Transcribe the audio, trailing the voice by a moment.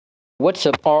What's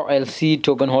up, RLC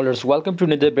token holders? Welcome to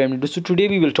another brand video. So today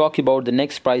we will talk about the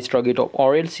next price target of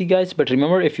RLC, guys. But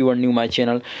remember, if you are new my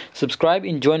channel, subscribe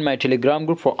and join my Telegram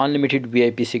group for unlimited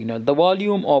VIP signal. The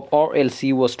volume of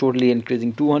RLC was totally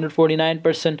increasing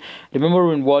 249%. Remember,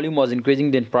 when volume was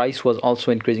increasing, then price was also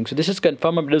increasing. So this is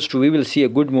confirmed, my brothers. We will see a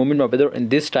good movement, my brother, in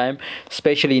this time,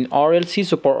 especially in RLC.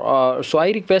 So I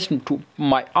request to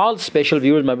my all special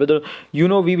viewers, my brother,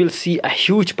 we will see a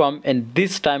huge pump, and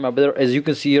this time, my brother, as you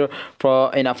can see here,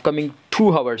 for in upcoming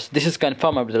 2 hours, this is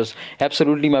confirmed, my brothers.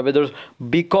 Absolutely, my brothers,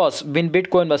 because when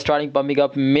Bitcoin was starting pumping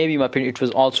up, maybe, my friend, it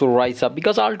was also rise up,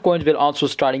 because altcoins were also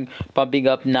starting pumping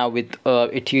up now with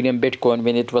Ethereum, Bitcoin,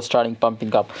 when it was starting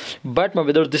pumping up. But my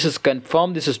brothers, this is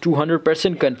confirmed, this is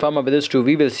 200% confirmed, my brothers,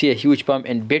 we will see a huge pump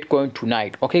in Bitcoin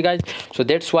tonight. Okay, guys, so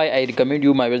that's why I recommend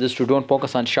you, my brothers, to don't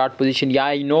focus on short position. Yeah,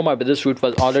 I know, my brothers, it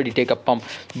was already take a pump,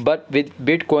 but with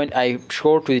Bitcoin, I'm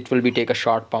sure it will be take a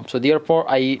short pump. So therefore,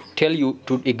 I tell you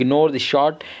to ignore the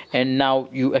short. And now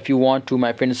if you want to,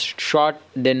 my friends, short,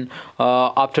 then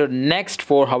after next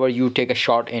 4 hours you take a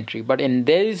short entry, but in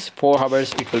these 4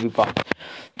 hours it will be pumped.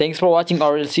 Thanks for watching,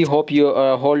 RLC. Hope you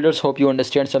hope you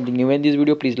understand something new in this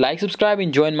video. Please like, subscribe,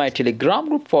 and join my Telegram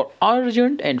group for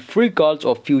urgent and free calls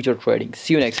of future trading.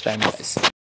 See you next time, guys.